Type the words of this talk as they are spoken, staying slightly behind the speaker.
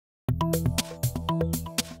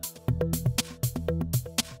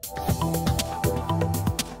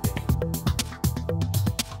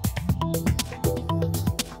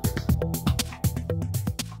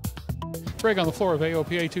Greg, on the floor of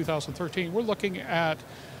AOPA 2013, we're looking at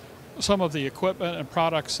some of the equipment and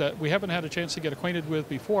products that we haven't had a chance to get acquainted with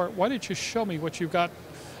before. Why don't you show me what you've got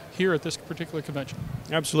here at this particular convention?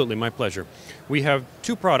 Absolutely, my pleasure. We have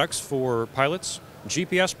two products for pilots,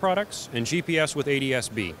 GPS products and GPS with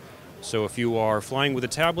ADS-B. So if you are flying with a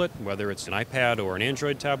tablet, whether it's an iPad or an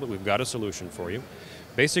Android tablet, we've got a solution for you.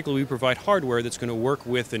 Basically, we provide hardware that's going to work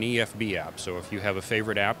with an EFB app. So if you have a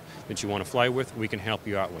favorite app that you want to fly with, we can help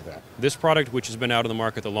you out with that. This product, which has been out on the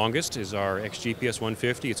market the longest, is our XGPS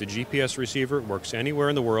 150. It's a GPS receiver. It works anywhere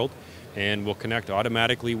in the world and will connect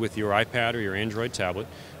automatically with your iPad or your Android tablet,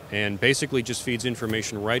 and basically just feeds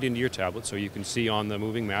information right into your tablet so you can see on the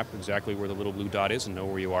moving map exactly where the little blue dot is and know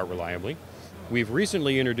where you are reliably. We've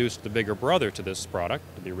recently introduced the bigger brother to this product,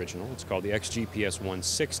 the original. It's called the XGPS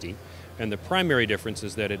 160, and the primary difference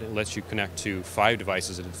is that it lets you connect to 5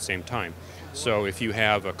 devices at the same time. So if you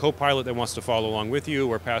have a co-pilot that wants to follow along with you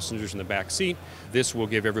or passengers in the back seat, this will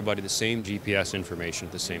give everybody the same GPS information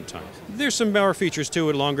at the same time. There's some more features to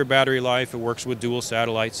it, longer battery life, it works with dual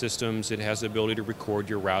satellite systems, it has the ability to record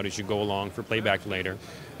your route as you go along for playback later.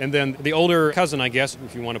 And then the older cousin, I guess,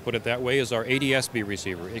 if you want to put it that way, is our ADS-B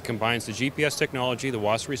receiver. It combines the GPS technology, the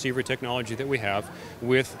WAAS receiver technology that we have,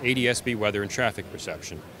 with ADS-B weather and traffic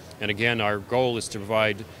perception. And again, our goal is to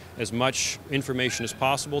provide as much information as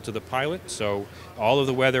possible to the pilot, so all of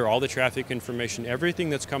the weather, all the traffic information, everything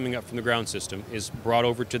that's coming up from the ground system is brought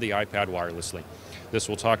over to the iPad wirelessly. This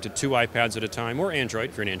will talk to 2 iPads at a time, or Android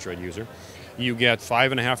if you're an Android user. You get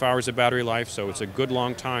 5.5 hours of battery life, so it's a good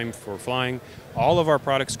long time for flying. All of our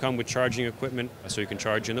products come with charging equipment, so you can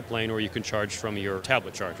charge in the plane or you can charge from your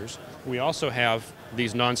tablet chargers. We also have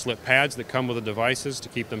these non-slip pads that come with the devices to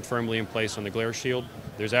keep them firmly in place on the glare shield.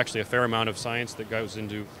 There's actually a fair amount of science that goes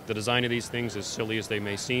into the design of these things, as silly as they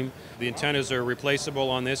may seem. The antennas are replaceable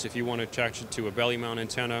on this if you want to attach it to a belly mount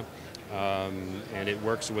antenna. And it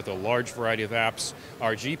works with a large variety of apps.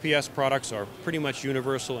 Our GPS products are pretty much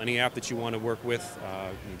universal. Any app that you want to work with,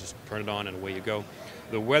 you just turn it on and away you go.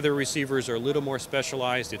 The weather receivers are a little more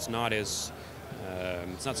specialized. It's not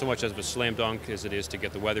so much as of a slam dunk as it is to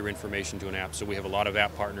get the weather information to an app. So we have a lot of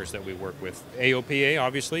app partners that we work with. AOPA,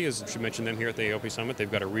 obviously, as you mentioned them here at the AOPA Summit,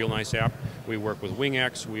 they've got a real nice app. We work with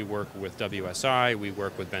WingX, we work with WSI, we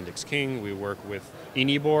work with Bendix King, we work with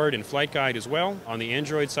eNeboard and Flight Guide as well. On the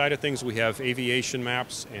Android side of things, we have Aviation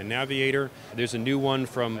Maps and Navigator. There's a new one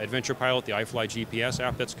from Adventure Pilot, the iFly GPS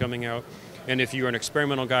app that's coming out. And if you're an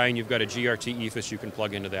experimental guy and you've got a GRT EFIS, you can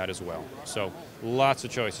plug into that as well. So lots of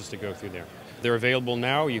choices to go through there. They're available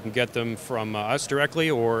now. You can get them from us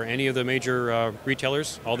directly or any of the major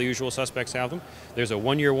retailers. All the usual suspects have them. There's a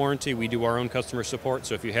 1-year warranty. We do our own customer support,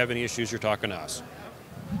 so if you have any issues, you're talking to us.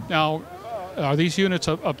 Now, are these units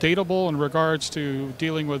updatable in regards to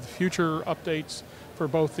dealing with future updates for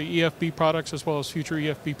both the EFB products as well as future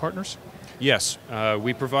EFB partners? Yes,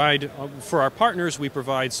 we provide, for our partners, we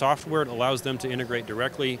provide software that allows them to integrate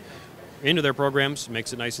directly into their programs,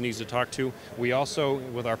 makes it nice and easy to talk to. We also,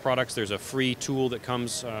 with our products, there's a free tool that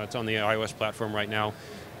comes, it's on the iOS platform right now,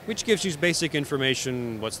 which gives you basic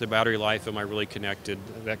information, what's the battery life, am I really connected,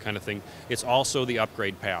 that kind of thing. It's also the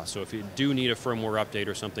upgrade path, so if you do need a firmware update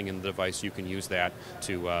or something in the device, you can use that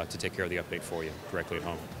to take care of the update for you directly at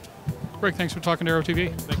home. Greg, thanks for talking to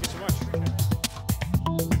Aero-TV. Thank you so much.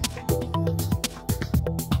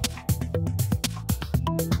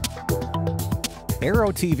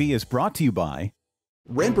 Aero-TV is brought to you by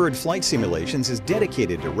Redbird Flight Simulations is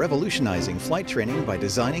dedicated to revolutionizing flight training by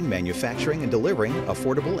designing, manufacturing, and delivering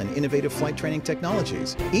affordable and innovative flight training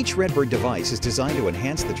technologies. Each Redbird device is designed to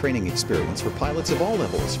enhance the training experience for pilots of all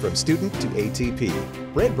levels, from student to ATP.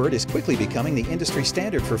 Redbird is quickly becoming the industry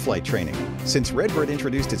standard for flight training. Since Redbird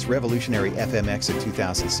introduced its revolutionary FMX in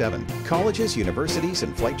 2007, colleges, universities,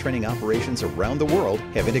 and flight training operations around the world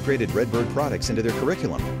have integrated Redbird products into their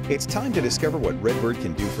curriculum. It's time to discover what Redbird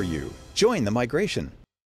can do for you. Join the migration.